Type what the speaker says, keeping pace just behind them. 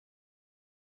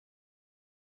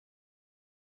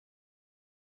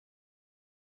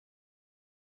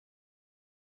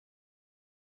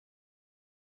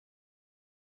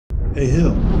Hey,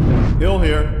 Hill. Hill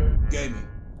here. Gaming.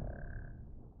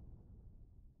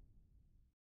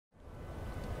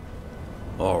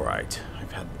 Alright,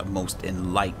 I've had a most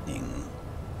enlightening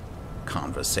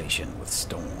conversation with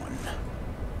Storm.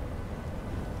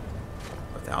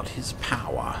 Without his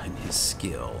power and his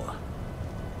skill,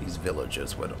 these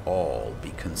villagers would all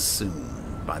be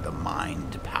consumed by the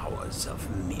mind powers of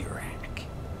Mirak.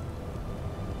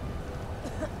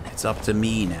 It's up to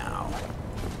me now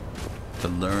to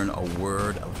learn a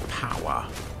word of power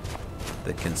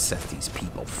that can set these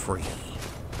people free.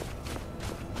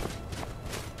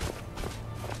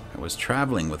 I was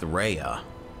traveling with Rhea,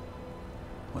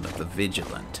 one of the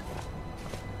Vigilant,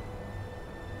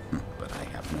 but I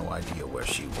have no idea where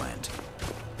she went.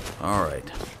 Alright.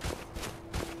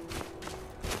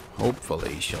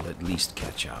 Hopefully she'll at least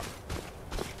catch up.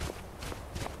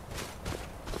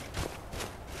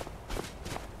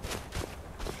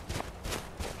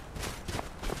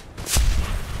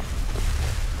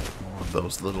 More of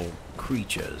those little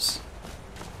creatures.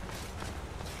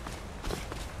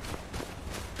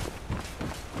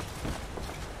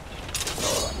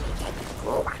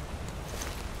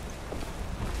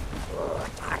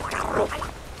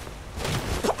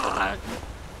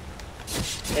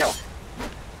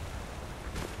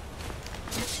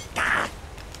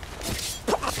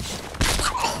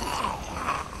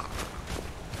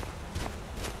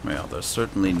 Well, they're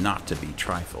certainly not to be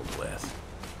trifled with.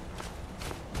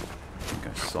 I think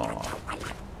I saw.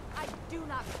 I do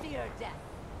not fear death.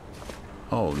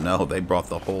 Oh no, they brought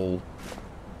the whole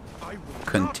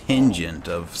contingent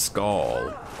of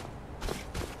Skaal.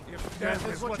 If death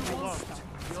is what you want,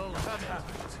 you'll have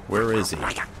it. Where is he?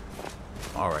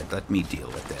 Alright, let me deal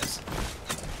with this.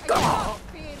 I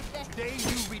fear death. Today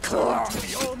you return to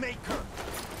the All-Maker.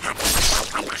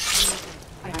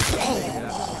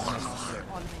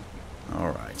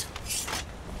 Alright.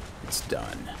 It's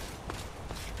done.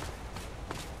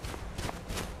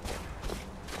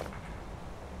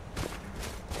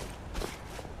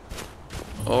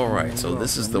 Alright, so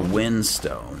this is the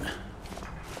Windstone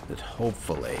that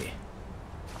hopefully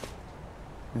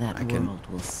That I can- world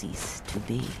will cease to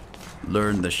be.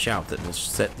 learn the shout that will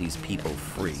set these people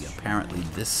free. Apparently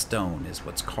this stone is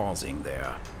what's causing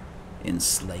their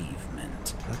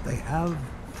enslavement. That they have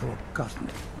forgotten.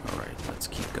 Alright, let's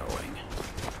keep going.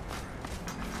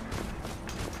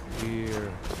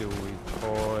 Here do we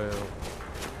toil.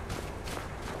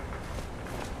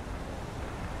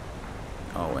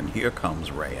 Oh, and here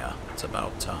comes Rhea. It's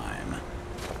about time.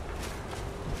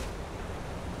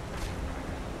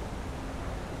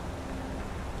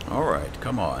 Alright,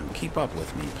 come on. Keep up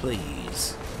with me,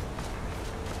 please.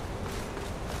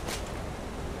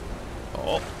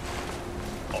 Oh.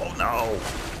 Oh, no.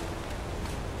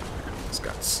 This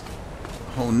guy's...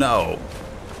 Oh, no.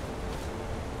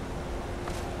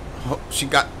 Oh, she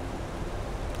got...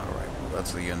 Alright, well,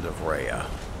 that's the end of Rhea.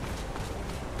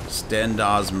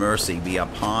 Stendarr's mercy be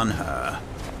upon her.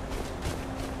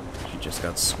 She just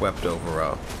got swept over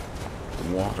a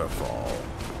waterfall.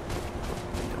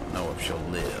 I don't know if she'll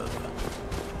live.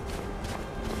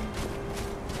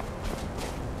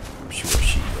 I'm sure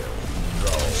she will,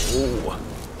 though.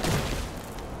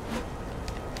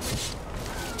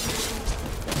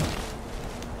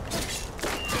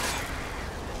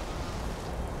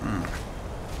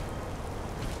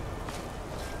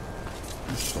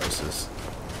 This place is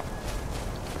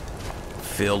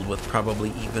filled with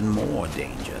probably even more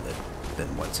danger than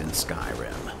what's in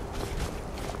Skyrim.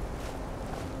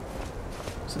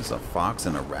 Is this a fox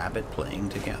and a rabbit playing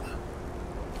together?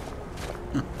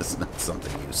 That's not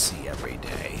something you see every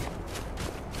day.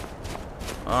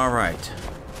 Alright.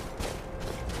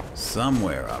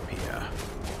 Somewhere up here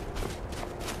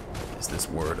is this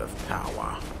word of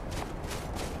power.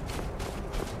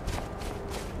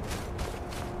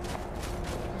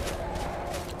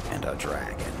 And a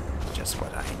dragon. Just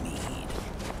what I need.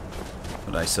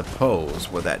 But I suppose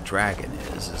where that dragon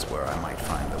is where I might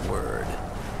find the word.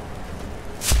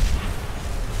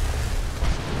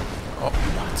 Oh,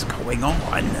 what's going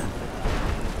on?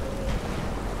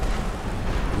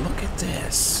 Look at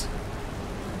this.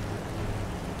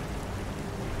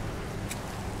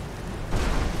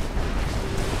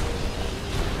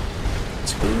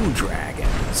 Two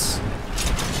dragons.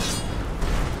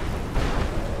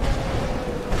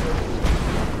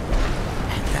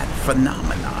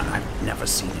 Phenomenon. I've never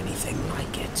seen anything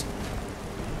like it.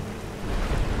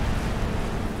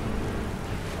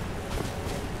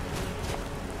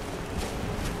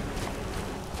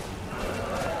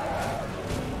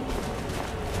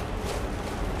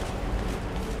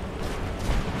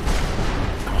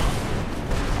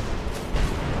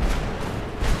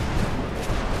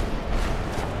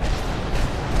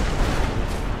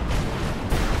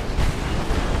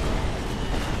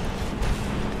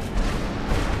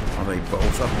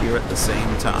 both up here at the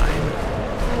same time.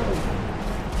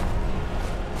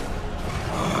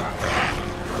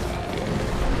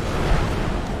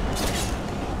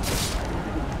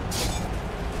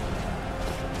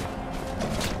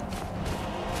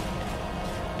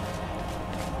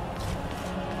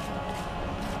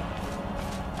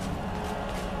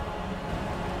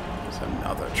 There's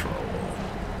another troll.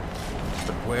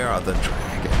 But where are the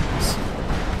dragons?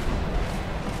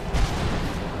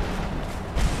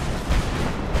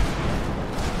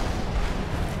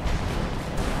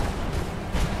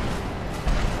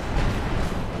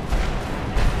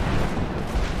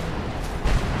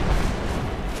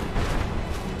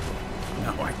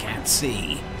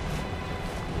 See.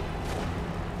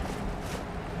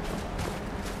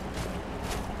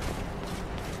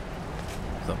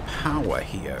 The power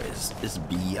here is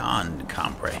beyond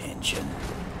comprehension.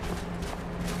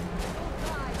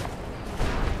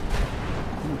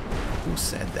 Who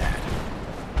said that?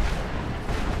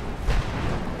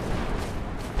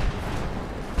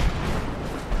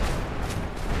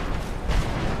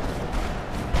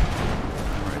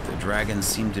 Alright, the dragons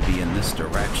seem to be in this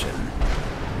direction.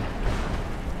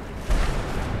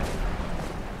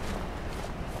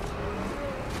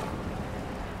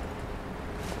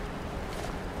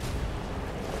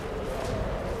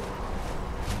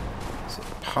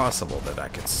 Possible that I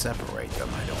could separate them.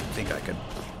 I don't think I could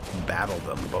battle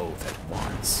them both at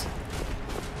once.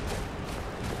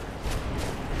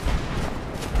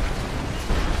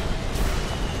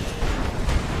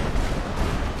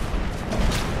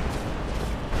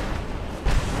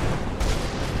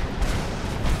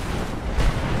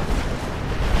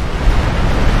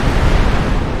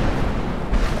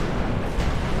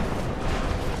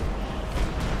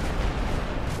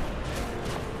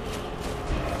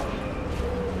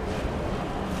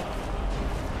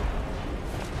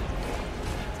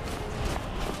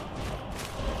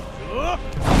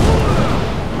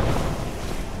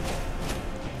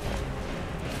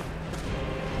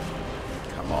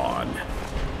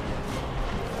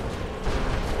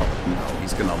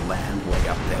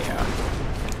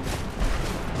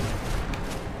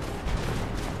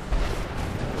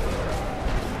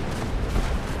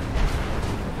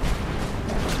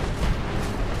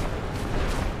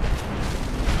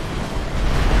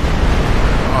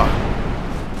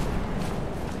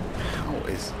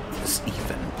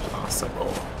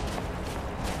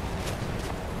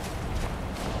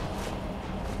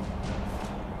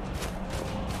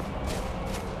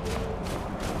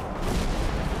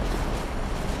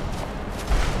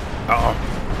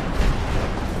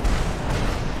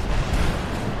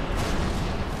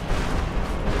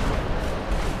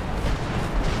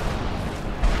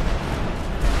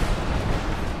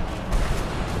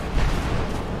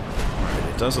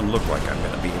 Doesn't look like I'm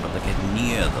going to be able to get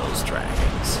near those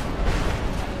dragons.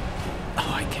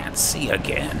 Oh, I can't see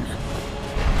again.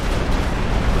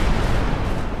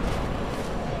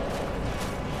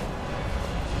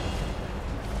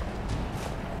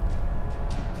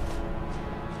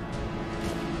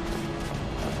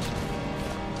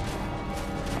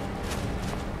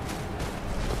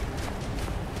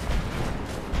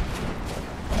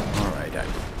 Alright,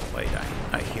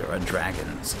 I hear a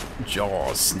dragon's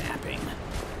jaws snapping.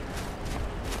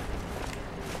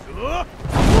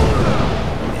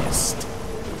 Missed.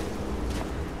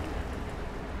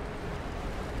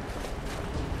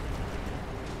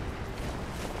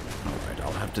 Alright,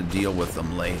 I'll have to deal with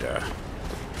them later.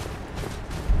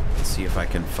 Let's see if I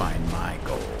can find my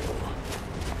goal.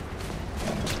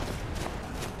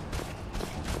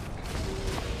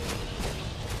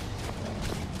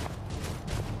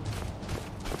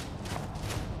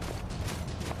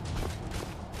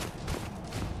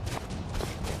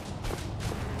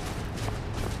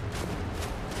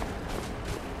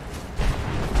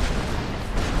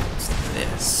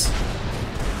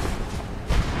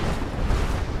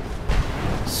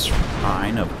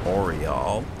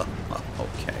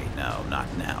 Okay, no, not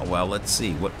now. Well, let's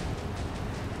see. What?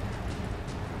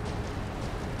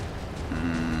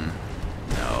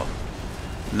 No.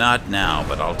 Not now,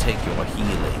 but I'll take your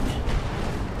healing.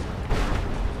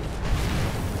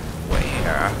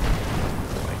 Where?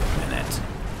 Wait a minute.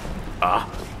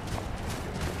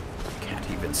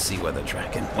 Can't even see where the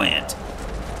dragon went.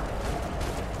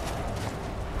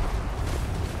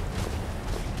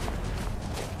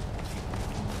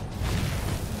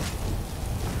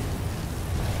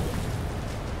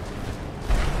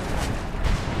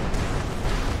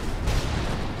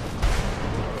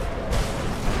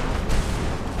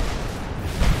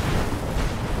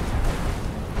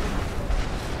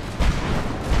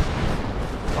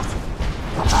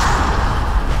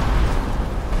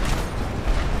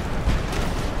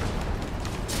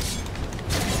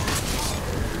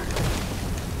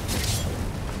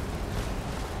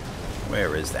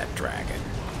 is that dragon?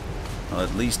 Well,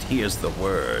 at least here's the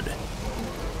word.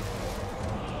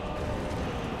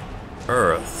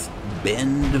 Earth,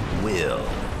 bend will.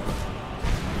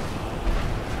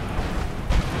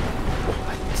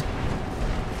 What?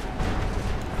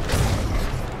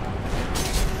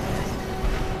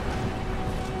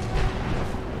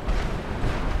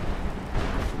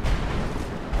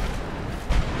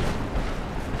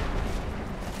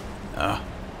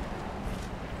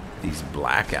 These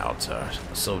blackouts are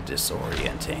so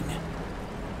disorienting.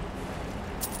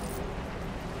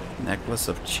 Necklace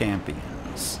of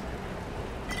Champions.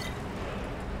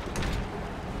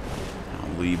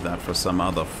 I'll leave that for some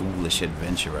other foolish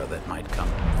adventurer that might come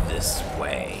this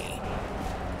way.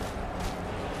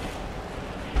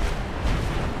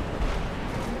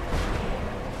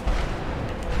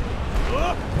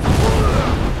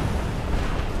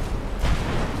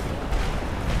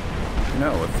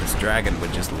 No, if this dragon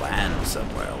would just land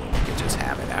somewhere, we could just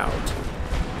have it out.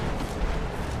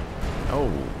 Oh,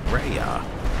 Rhea,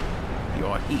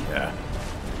 you're here.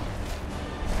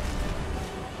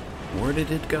 Where did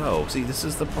it go? See, this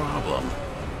is the problem.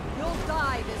 You'll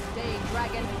die this day,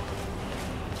 dragon.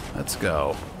 Let's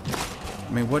go.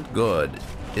 I mean, what good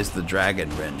is the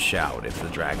dragon wren shout if the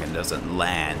dragon doesn't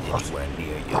land anywhere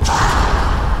near you?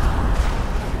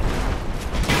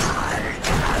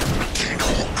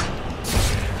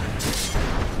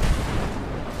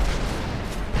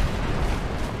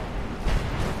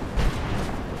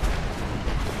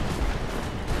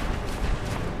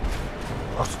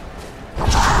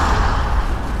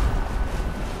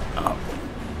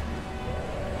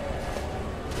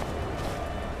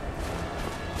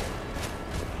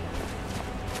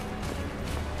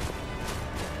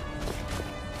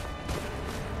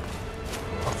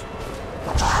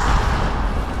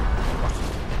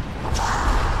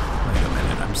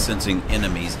 Sensing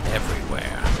enemies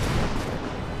everywhere.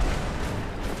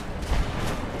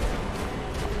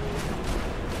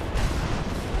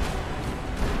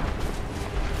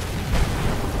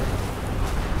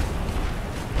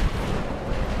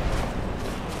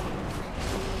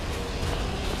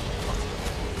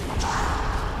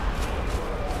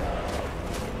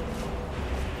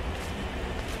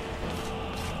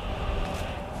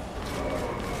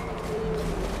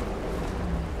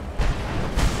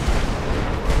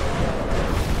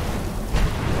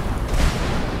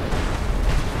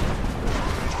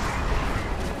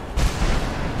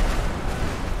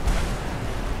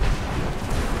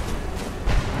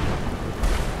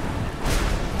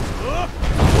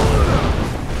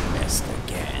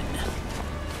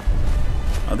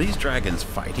 Are these dragons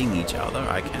fighting each other?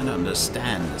 I can't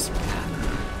understand this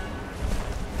pattern.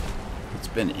 It's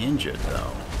been injured,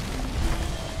 though.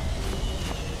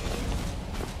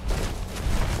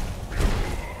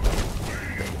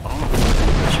 They are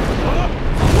injured.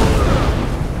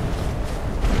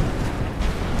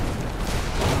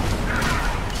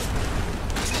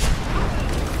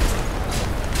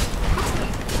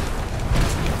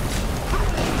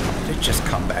 Did it just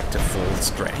come back to full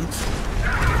strength?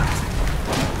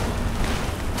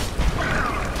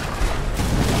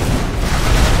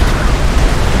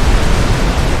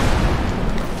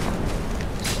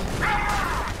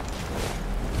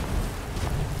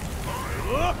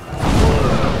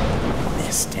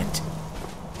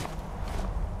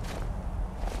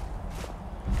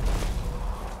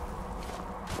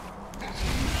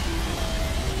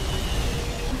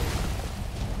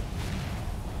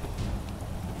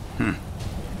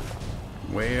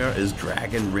 Where is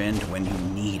Dragon Rend when you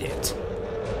need it?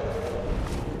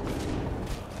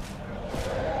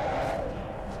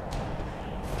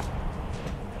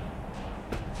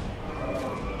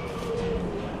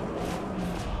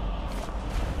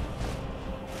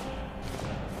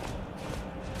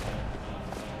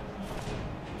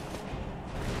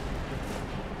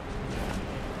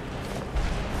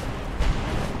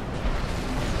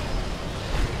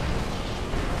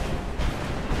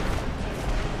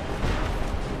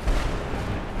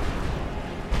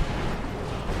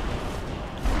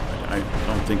 I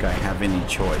don't think I have any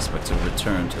choice but to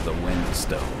return to the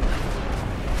Windstone.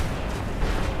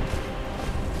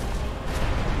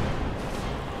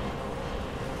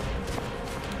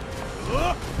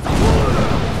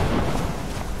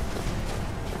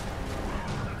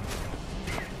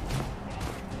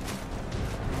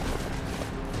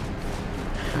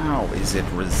 How is it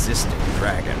resisting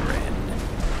Dragon Rend?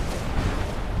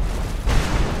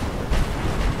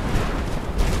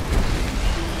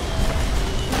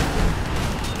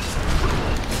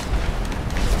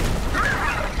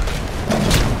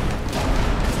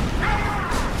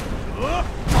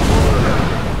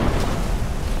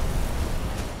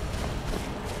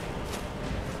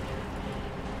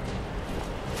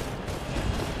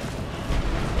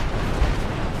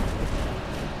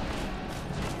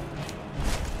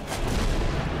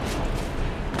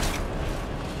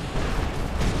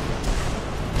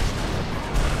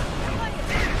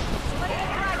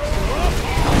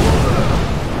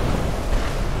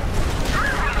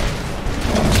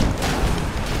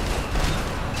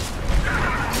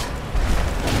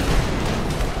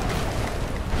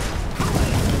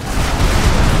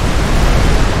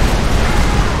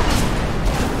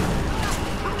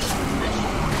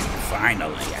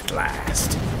 Finally, at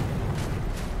last.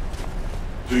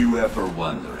 Do you ever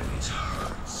wonder if it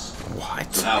hurts?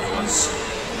 What? To have one soul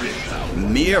ripped out.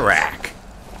 Mirak!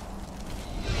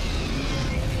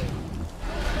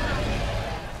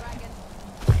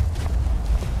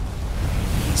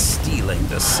 He's stealing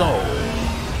the soul.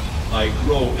 I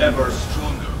grow ever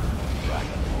stronger.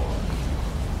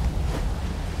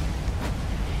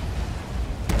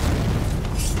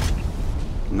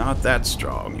 Not that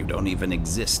strong. You don't even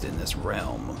exist in this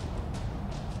realm.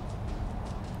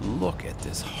 Look at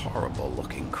this horrible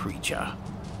looking creature.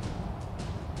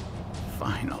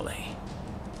 Finally.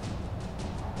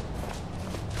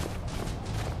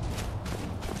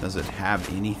 Does it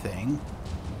have anything?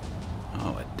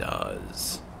 Oh, it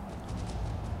does.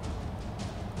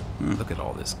 Look at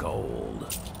all this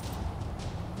gold.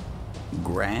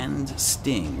 Grand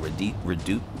Sting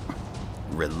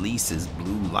releases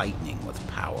blue lightning with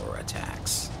power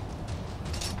attacks.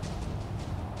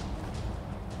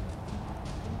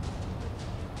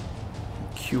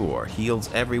 Cure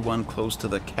heals everyone close to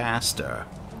the caster.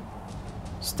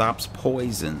 Stops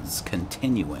poisons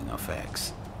continuing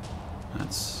effects.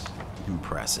 That's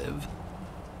impressive.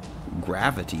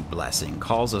 Gravity Blessing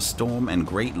calls a storm and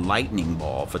great lightning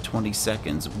ball for 20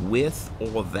 seconds with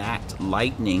or that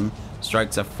lightning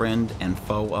strikes a friend and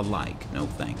foe alike. No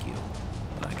thank you,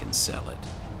 but I can sell it.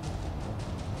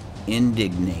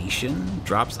 Indignation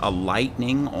drops a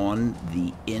lightning on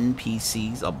the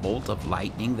NPCs, a bolt of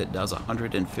lightning that does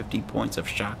 150 points of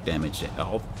shock damage to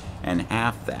health and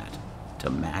half that to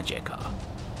magicka.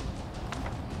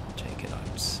 Take it up.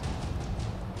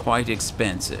 Quite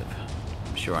expensive.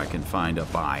 I'm sure I can find a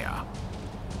buyer.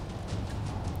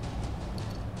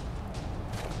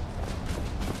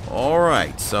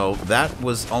 Alright, so that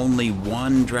was only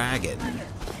one dragon.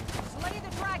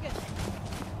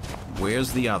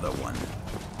 Where's the other one?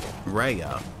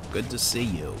 Rhea, good to see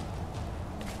you.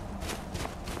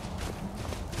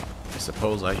 I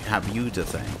suppose I have you to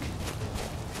thank.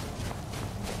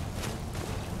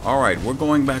 Alright, we're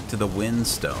going back to the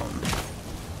Windstone.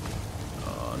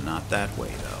 Not that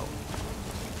way, though.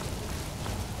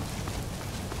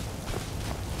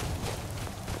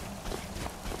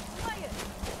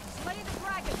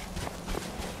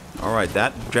 Alright,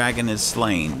 that dragon is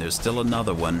slain. There's still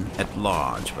another one at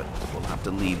large, but we'll have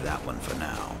to leave that one for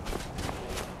now.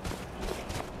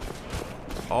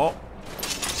 Oh.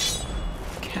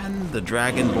 Can the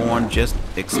Dragonborn just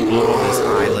explore this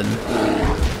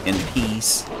island in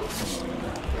peace?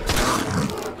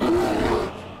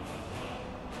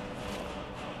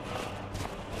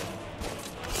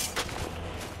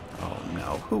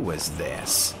 Who is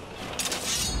this?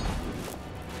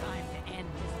 Time to end.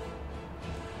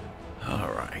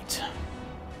 All right.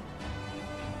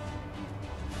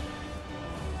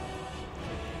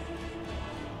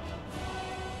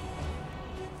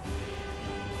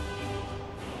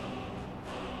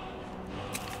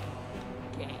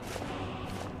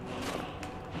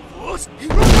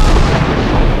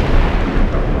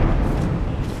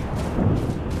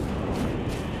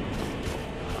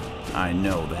 I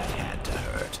know that had to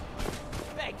hurt.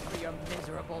 Beg for your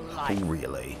miserable life. Oh,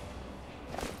 really?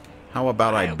 How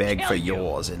about I beg for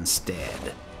yours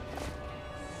instead?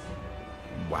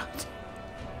 What?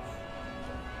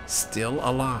 Still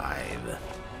alive?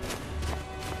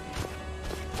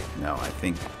 No, I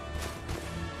think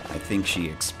she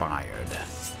expired.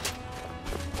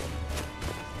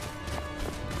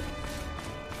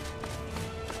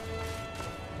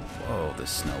 Whoa, the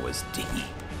snow is deep.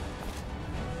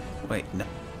 Wait, no.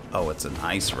 Oh, it's an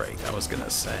ice wraith, I was gonna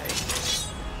say.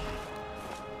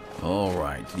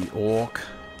 Alright, the orc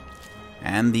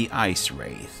and the ice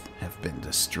wraith have been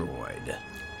destroyed.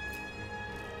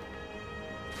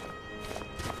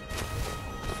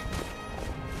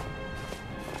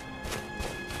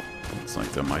 Looks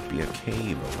like there might be a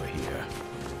cave over here.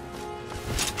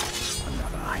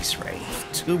 Another ice wraith.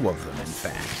 Two of them, in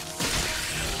fact.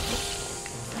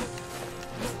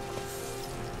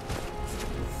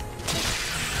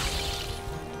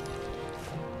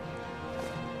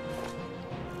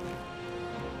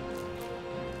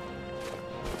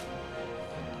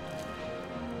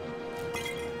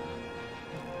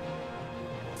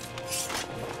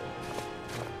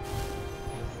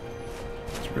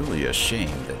 Really a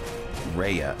shame that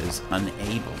Rhea is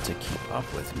unable to keep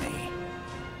up with me.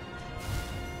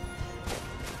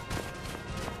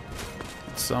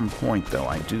 At some point, though,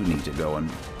 I do need to go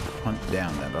and hunt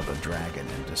down that other dragon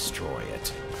and destroy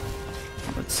it.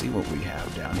 Let's see what we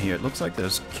have down here. It looks like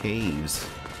there's caves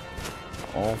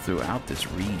all throughout this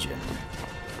region.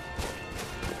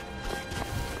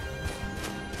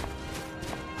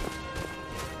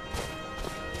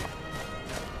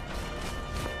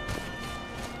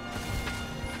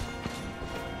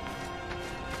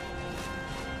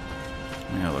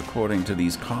 Well, according to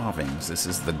these carvings, this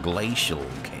is the glacial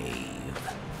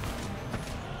cave.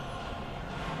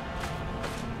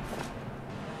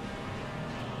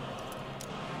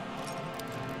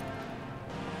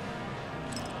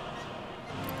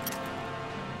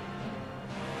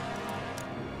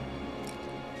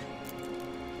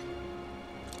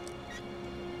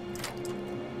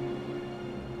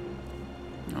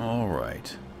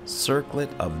 Alright. Circlet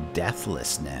of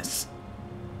Deathlessness.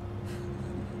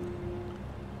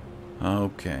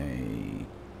 Okay.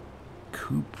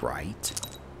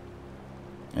 Cuprite.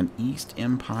 An East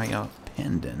Empire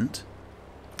pendant.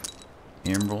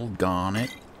 Emerald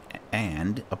garnet.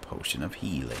 And a potion of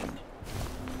healing.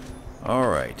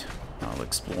 Alright. I'll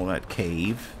explore that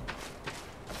cave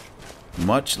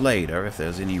much later if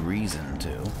there's any reason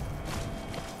to.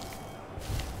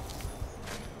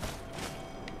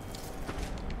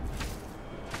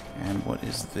 And what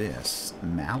is this?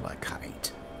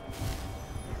 Malachite.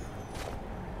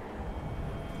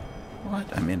 What?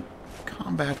 I'm in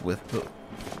combat with who?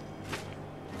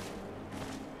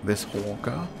 This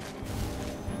Hawker?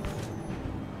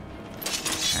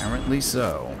 Apparently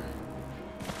so.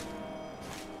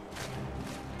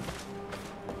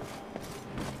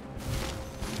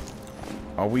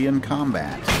 Are we in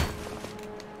combat?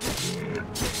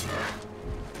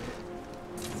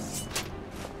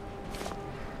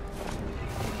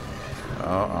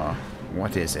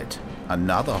 What is it?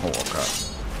 Another Hawker.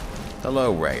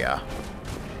 Hello, Rhea.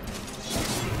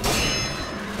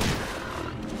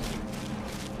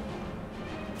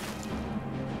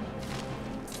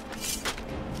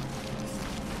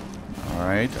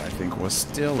 Alright, I think we're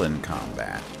still in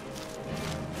combat.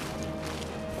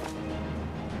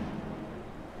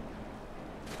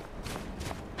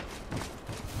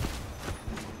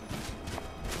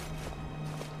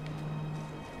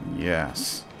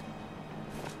 Yes.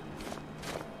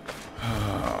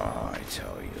 Oh, I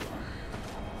tell you.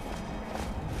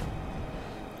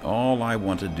 All I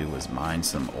want to do is mine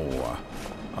some ore.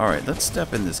 Alright, let's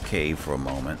step in this cave for a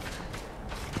moment.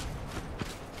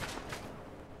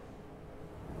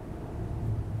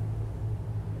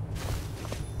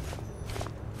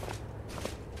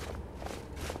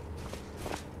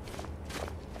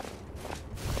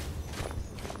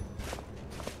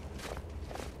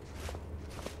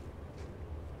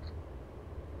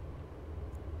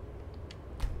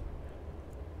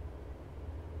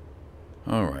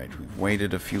 Alright, we've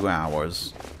waited a few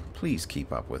hours. Please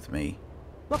keep up with me.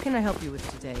 What can I help you with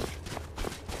today?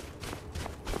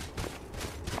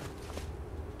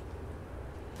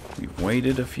 We've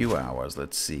waited a few hours.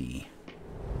 Let's see.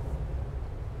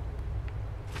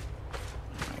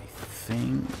 I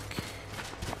think...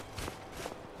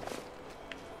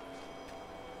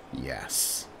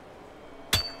 yes.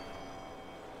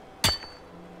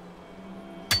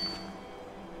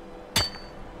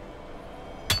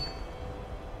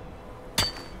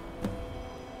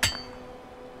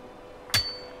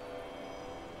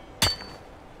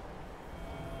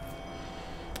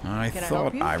 I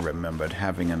thought I remembered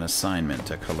having an assignment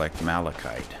to collect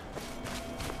malachite.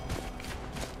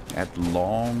 At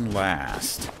long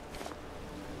last.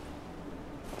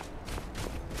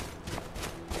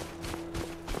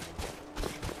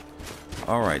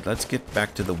 Alright, let's get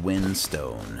back to the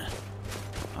Windstone.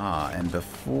 Ah, and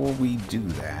before we do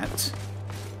that,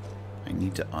 I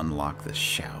need to unlock the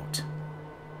shout.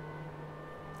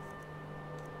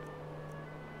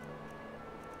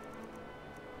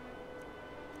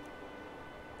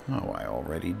 Oh, I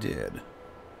already did.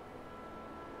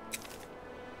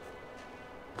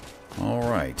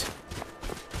 Alright.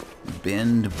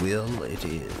 Bend will it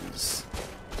is.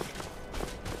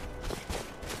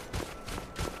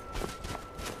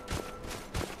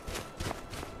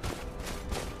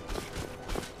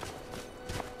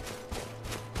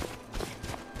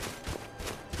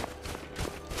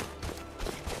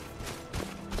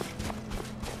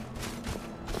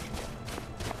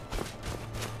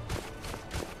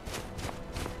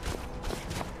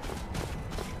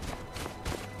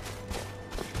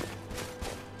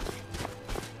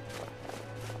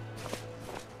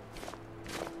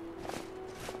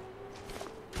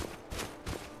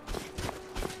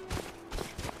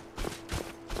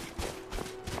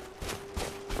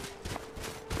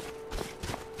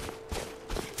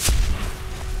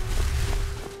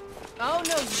 Oh,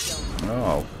 no, you don't.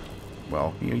 Oh.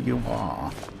 Well, here you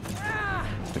are.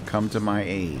 To come to my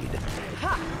aid.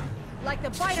 Ha! Like the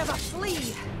bite of a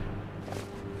flea.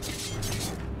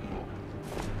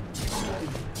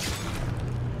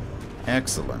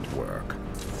 Excellent work.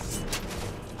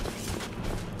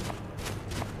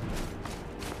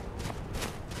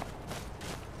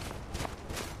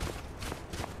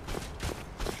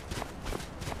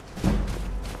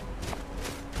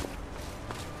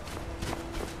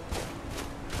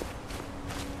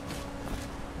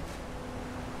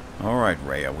 Alright,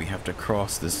 Rhea, we have to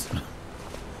cross this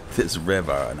this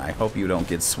river, and I hope you don't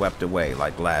get swept away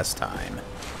like last time.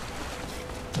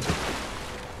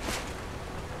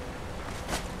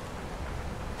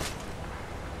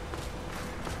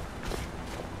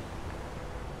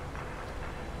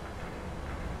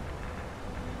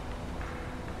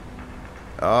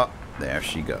 Oh, there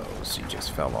she goes. She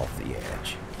just fell off the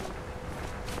edge.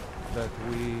 That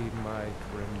we might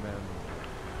remember.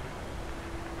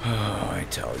 Oh, I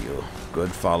tell you,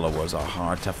 good followers are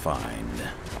hard to find.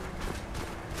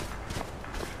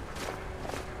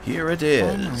 Here it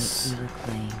is.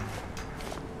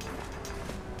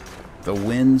 The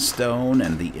Windstone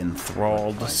and the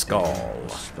enthralled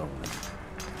Skaal.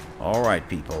 Alright,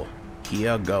 people.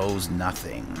 Here goes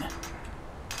nothing.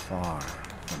 Far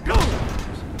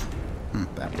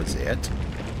that was it.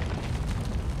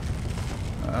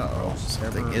 Uh-oh,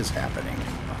 something is happening.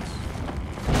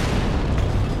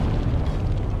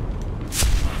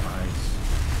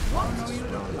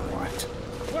 What?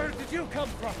 Where did you come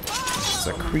from? It's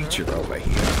a creature over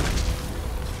here.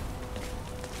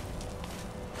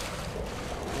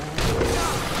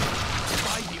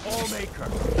 By the All-Maker.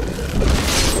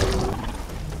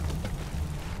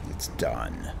 It's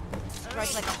done.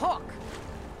 Strike like a hawk.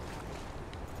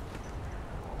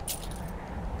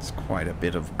 It's quite a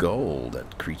bit of gold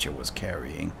that creature was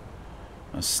carrying.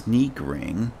 A sneak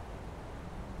ring.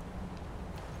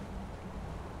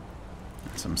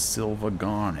 And some silver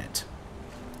garnet.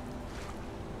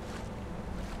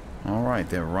 Alright,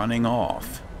 they're running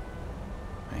off.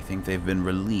 I think they've been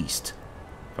released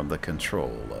from the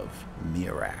control of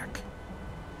Miraak.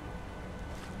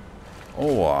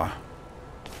 Or...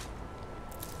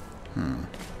 I'll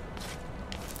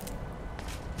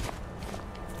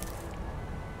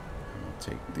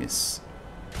take this.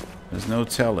 There's no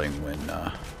telling when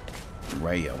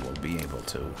Rhea will be able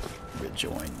to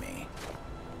rejoin me.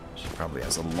 She probably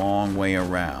has a long way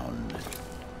around.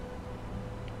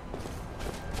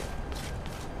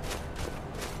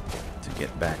 To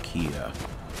get back here.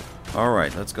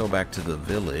 Alright, let's go back to the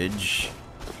village.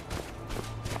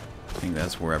 I think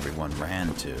that's where everyone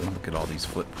ran to. Look at all these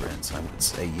footprints. I would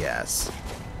say yes.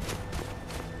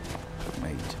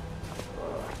 Wait.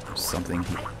 There's something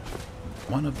here.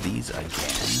 One of these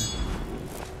again.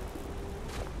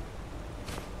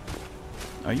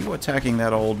 Are you attacking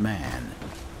that old man?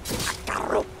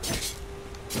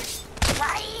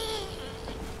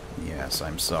 Yes,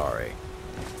 I'm sorry.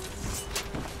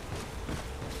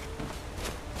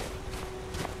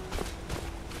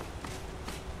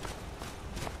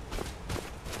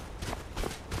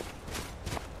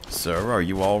 Sir, are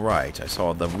you all right? I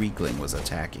saw the weakling was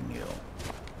attacking you.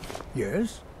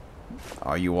 Yes?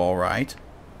 Are you all right?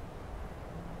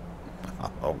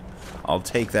 Oh, I'll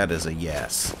take that as a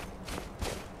yes.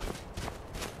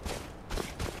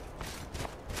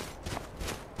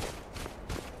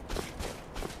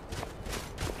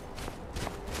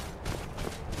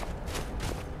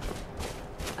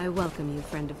 I welcome you,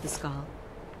 friend of the Skaal.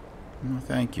 Well,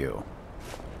 thank you.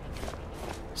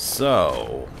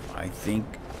 So, I think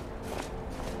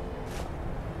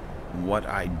what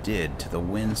I did to the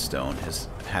Windstone has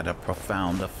had a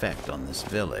profound effect on this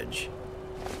village.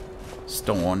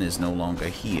 Storn is no longer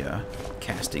here,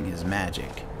 casting his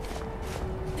magic.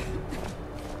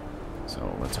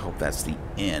 So let's hope that's the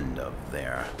end of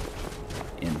their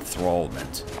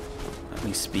enthrallment. Let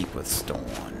me speak with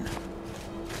Storn.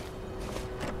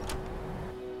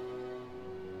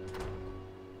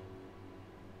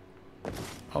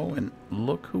 Oh, and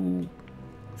look who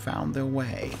found their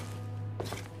way.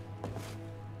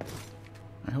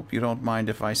 I hope you don't mind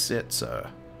if I sit, sir.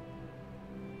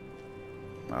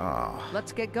 Ah.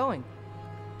 Let's get going.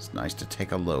 It's nice to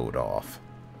take a load off.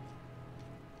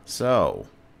 So.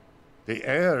 The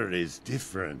air is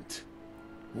different.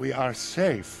 We are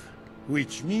safe,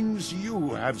 which means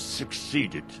you have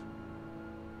succeeded.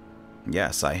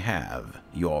 Yes, I have.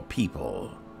 Your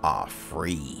people are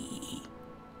free.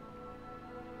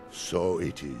 So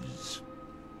it is.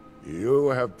 You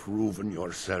have proven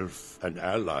yourself an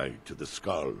ally to the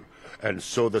Skaal, and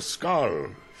so the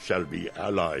Skaal shall be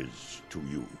allies to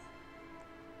you.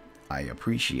 I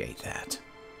appreciate that.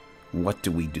 What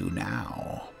do we do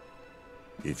now?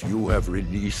 If you have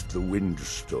released the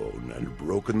Windstone and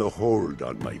broken the hold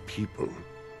on my people,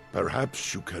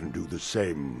 perhaps you can do the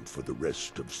same for the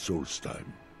rest of Solstheim.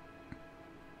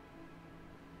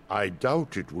 I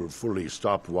doubt it will fully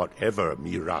stop whatever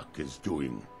Miraak is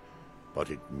doing, but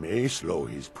it may slow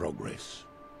his progress.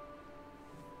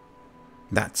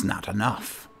 That's not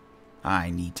enough. I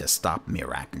need to stop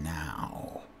Miraak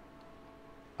now.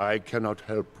 I cannot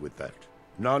help with that.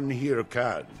 None here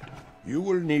can. You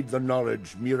will need the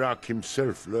knowledge Miraak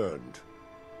himself learned.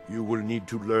 You will need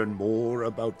to learn more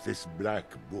about this black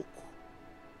book.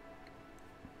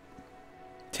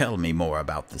 Tell me more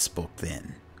about this book,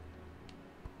 then.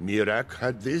 Miraak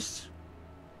had this?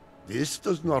 This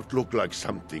does not look like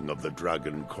something of the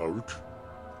dragon cult.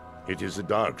 It is a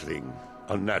dark thing,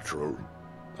 unnatural.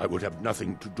 I would have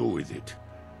nothing to do with it.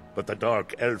 But the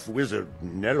dark elf wizard,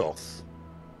 Neloth.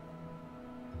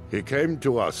 He came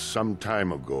to us some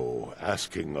time ago,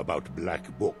 asking about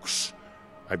black books.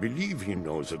 I believe he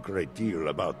knows a great deal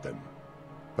about them.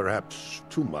 Perhaps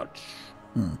too much.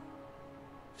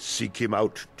 Seek him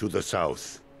out to the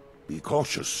south. Be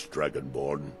cautious,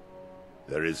 Dragonborn.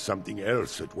 There is something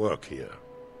else at work here.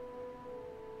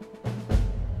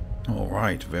 All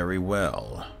right, very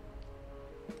well.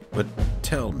 But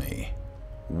tell me,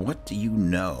 what do you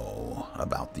know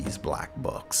about these black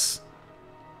books?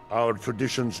 Our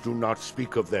traditions do not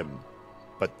speak of them,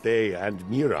 but they and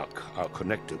Miraak are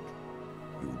connected.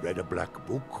 You read a black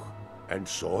book and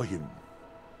saw him.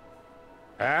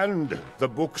 And the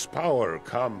book's power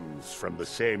comes from the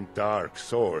same dark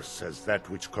source as that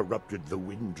which corrupted the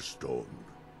Windstone.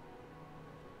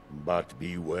 But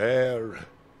beware,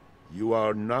 you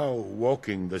are now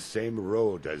walking the same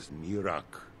road as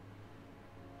Miraak.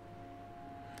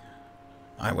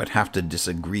 I would have to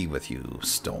disagree with you,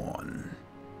 Storn.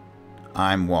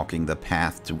 I'm walking the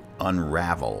path to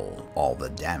unravel all the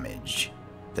damage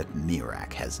that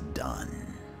Miraak has done.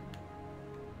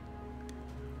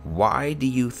 Why do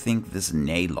you think this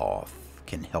Neloth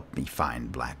can help me find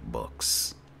black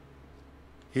books?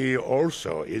 He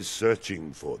also is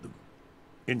searching for them.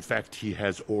 In fact, he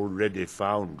has already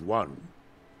found one.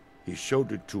 He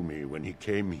showed it to me when he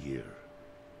came here.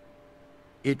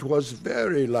 It was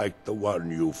very like the one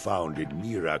you found in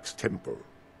Miraak's temple.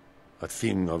 A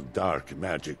thing of dark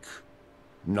magic,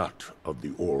 not of the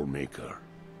Allmaker.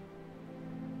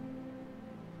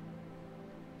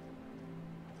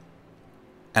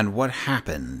 And what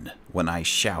happened when I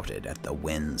shouted at the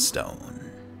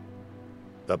Windstone?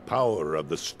 The power of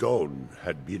the stone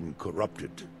had been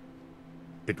corrupted.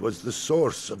 It was the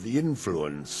source of the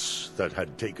influence that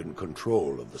had taken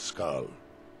control of the Skaal.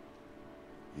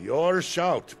 Your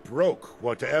shout broke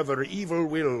whatever evil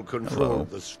will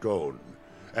controlled the stone,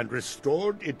 and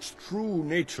restored its true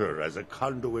nature as a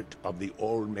conduit of the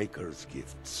Allmaker's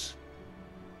gifts.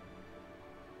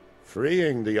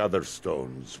 Freeing the other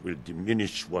stones will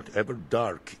diminish whatever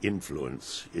dark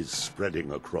influence is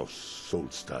spreading across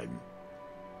Solstheim.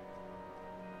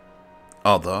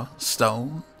 Other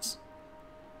stones?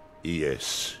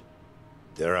 Yes.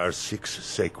 There are 6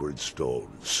 sacred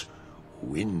stones.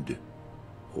 Wind,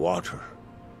 water,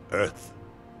 earth,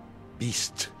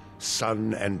 beast,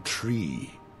 sun, and tree.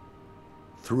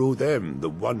 Through them, the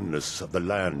oneness of the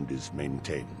land is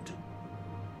maintained.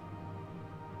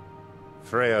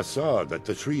 Freya saw that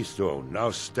the tree stone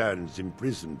now stands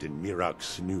imprisoned in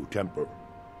Miraak's new temple.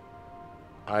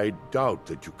 I doubt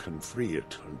that you can free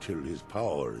it until his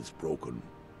power is broken.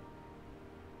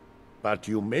 But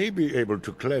you may be able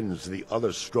to cleanse the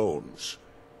other stones.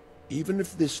 Even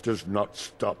if this does not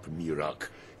stop Miraak,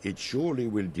 it surely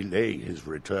will delay his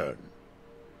return.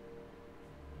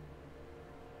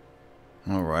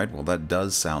 Alright, well that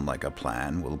does sound like a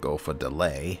plan. We'll go for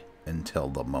delay until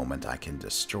the moment I can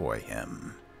destroy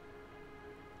him.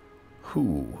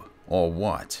 Who or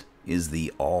what is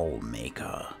the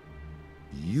Allmaker?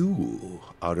 You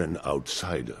are an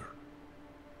outsider,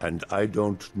 and I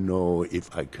don't know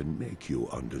if I can make you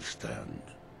understand.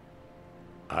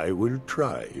 I will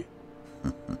try.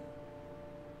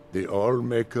 The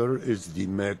Allmaker is the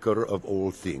maker of all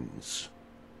things,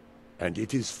 and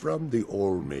it is from the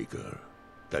Allmaker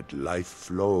that life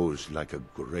flows like a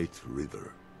great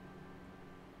river.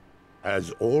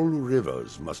 As all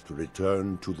rivers must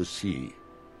return to the sea,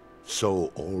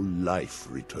 so all life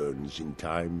returns in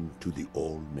time to the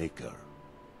Allmaker.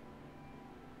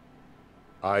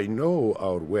 I know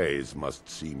our ways must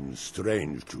seem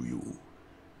strange to you,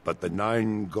 but the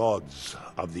 9 gods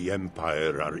of the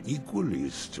Empire are equally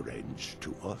strange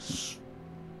to us.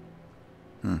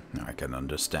 I can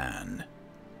understand.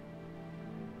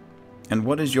 And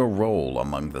what is your role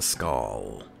among the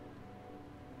Skaal?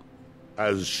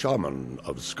 As shaman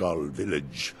of Skaal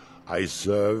village, I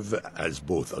serve as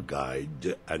both a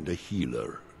guide and a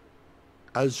healer,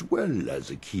 as well as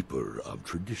a keeper of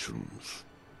traditions.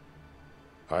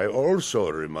 I also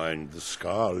remind the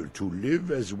Skaal to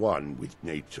live as one with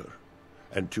nature,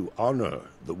 and to honor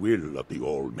the will of the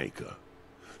Allmaker,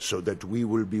 so that we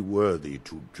will be worthy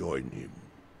to join him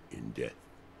in death.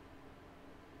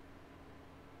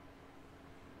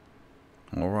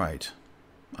 All right.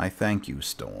 I thank you,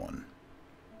 Storm.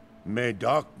 May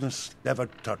darkness never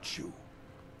touch you.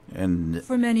 And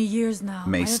For many years now,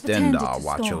 may I have attended Stendarr to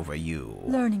watch Storm, over you.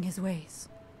 learning his ways.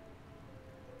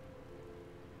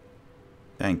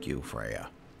 Thank you, Freya.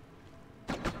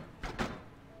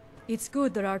 It's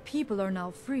good that our people are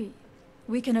now free.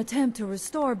 We can attempt to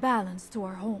restore balance to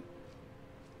our home.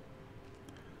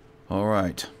 All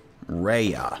right,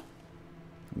 Rhea.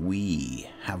 We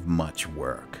have much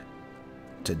work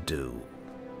to do.